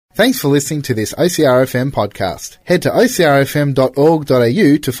Thanks for listening to this OCRFM podcast. Head to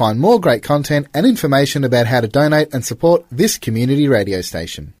ocrfm.org.au to find more great content and information about how to donate and support this community radio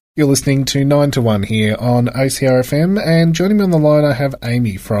station. You're listening to 9 to 1 here on OCRFM, and joining me on the line I have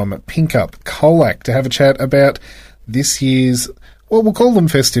Amy from Pink Up Colac to have a chat about this year's, well, we'll call them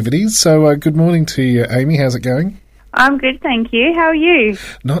festivities. So good morning to you, Amy. How's it going? I'm good, thank you. How are you?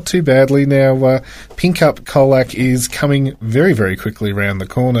 Not too badly. Now, Pink Up Colac is coming very, very quickly around the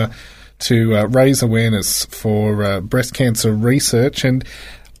corner to raise awareness for breast cancer research, and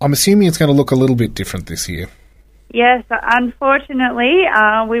I'm assuming it's going to look a little bit different this year. Yes, unfortunately,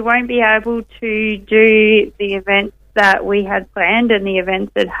 we won't be able to do the events that we had planned and the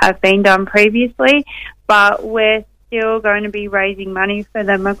events that have been done previously, but we're still going to be raising money for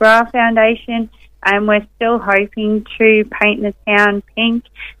the McGrath Foundation, and we're still hoping to paint the town pink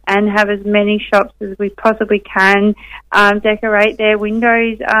and have as many shops as we possibly can decorate their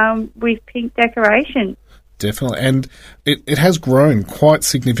windows with pink decorations. Definitely, and it has grown quite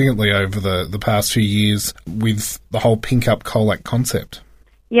significantly over the past few years with the whole Pink Up Colac concept.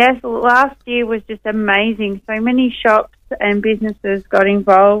 Yes, last year was just amazing. So many shops and businesses got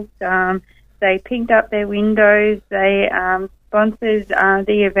involved. They pinked up their windows. They sponsored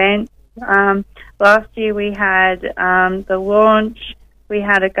the event. Last year we had the launch, we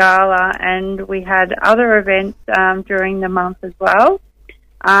had a gala, and we had other events during the month as well.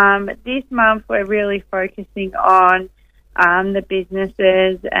 This month we're really focusing on the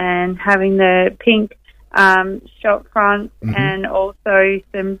businesses and having the pink shop fronts and also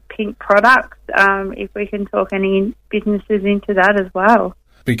some pink products, if we can talk any businesses into that as well.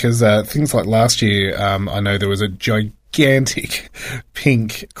 Because things like last year, I know there was a gigantic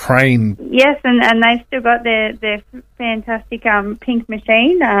pink crane. Yes, and they've still got their fantastic pink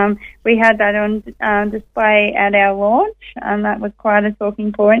machine. We had that on display at our launch, and that was quite a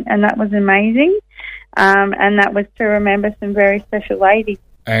talking point, and that was amazing. And that was to remember some very special ladies.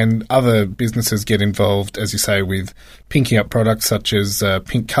 And other businesses get involved, as you say, with pinking up products such as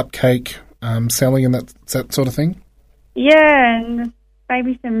pink cupcake selling and that sort of thing? Yeah, and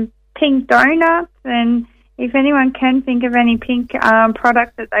maybe some pink donuts, and if anyone can think of any pink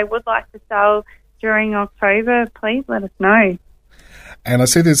products that they would like to sell during October, please let us know. And I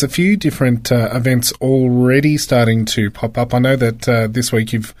see there's a few different events already starting to pop up. I know that this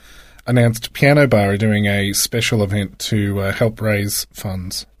week you've announced Piano Bar are doing a special event to help raise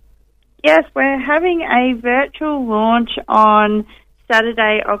funds. Yes, we're having a virtual launch on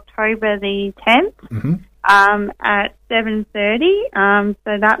Saturday, October the 10th. At 7:30.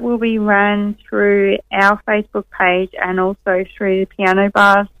 So that will be run through our Facebook page and also through the Piano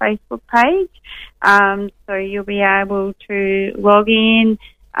Bar's Facebook page. So you'll be able to log in,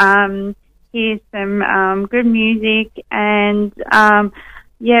 hear some good music, and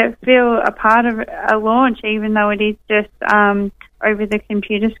feel a part of a launch, even though it is just over the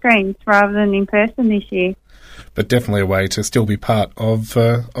computer screens rather than in person this year. But definitely a way to still be part of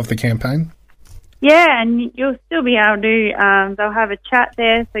the campaign. Yeah, and you'll still be able to, they'll have a chat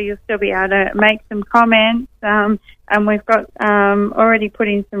there, so you'll still be able to make some comments, and we've got already put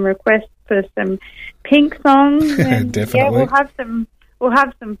in some requests for some pink songs. And definitely. Yeah, we'll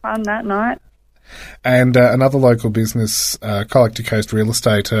have some fun that night. And another local business, Colac to Coast Real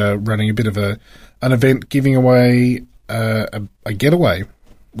Estate, running a bit of an event giving away a getaway,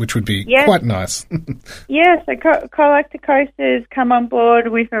 which would be quite nice. Yeah, so Colac to Coast has come on board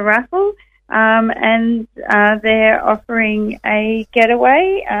with a raffle. And they're offering a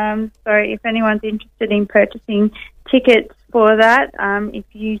getaway. So if anyone's interested in purchasing tickets for that, if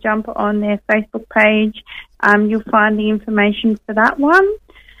you jump on their Facebook page, you'll find the information for that one.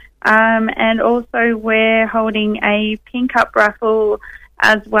 And also we're holding a Pink Up raffle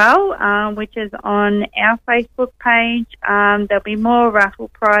as well, which is on our Facebook page. There'll be more raffle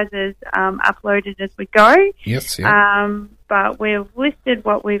prizes uploaded as we go. Yes, yeah. But we've listed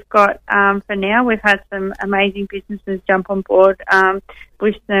what we've got for now. We've had some amazing businesses jump on board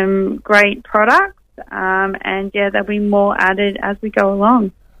with some great products, and there'll be more added as we go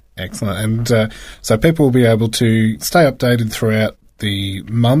along. Excellent. And so people will be able to stay updated throughout the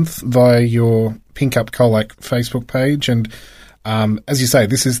month via your Pink Up Colac Facebook page. And as you say,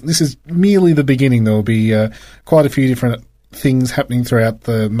 this is merely the beginning. There will be quite a few different things happening throughout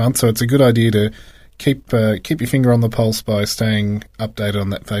the month, so it's a good idea to keep your finger on the pulse by staying updated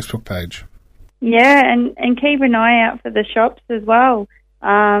on that Facebook page. Yeah, and keep an eye out for the shops as well.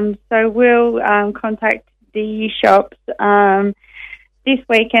 So we'll contact the shops this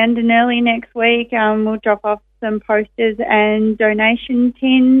weekend and early next week. We'll drop off some posters and donation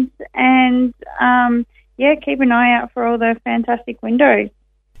tins, and keep an eye out for all the fantastic windows.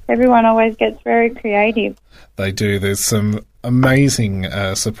 everyone always gets very creative. They do. There's some amazing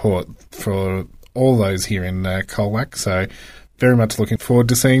support for all those here in Colac, so very much looking forward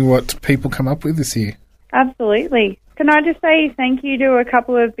to seeing what people come up with this year. Absolutely. Can I just say thank you to a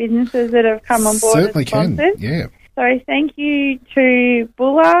couple of businesses that have come on board Certainly as sponsors? can, yeah. So thank you to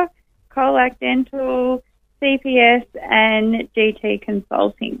Bulla, Colac Dental, CPS and GT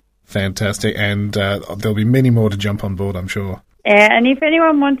Consulting. Fantastic, and there'll be many more to jump on board, I'm sure. Yeah, and if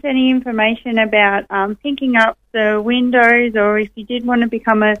anyone wants any information about picking up the windows, or if you did want to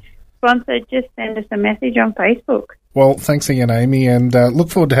become a sponsor, just send us a message on Facebook. Well, thanks again, Amy, and look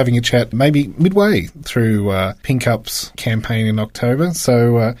forward to having a chat maybe midway through Pink Up's campaign in October,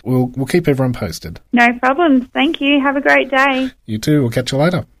 so we'll keep everyone posted. No problems. Thank you. Have a great day. You too. We'll catch you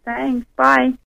later. Thanks. Bye.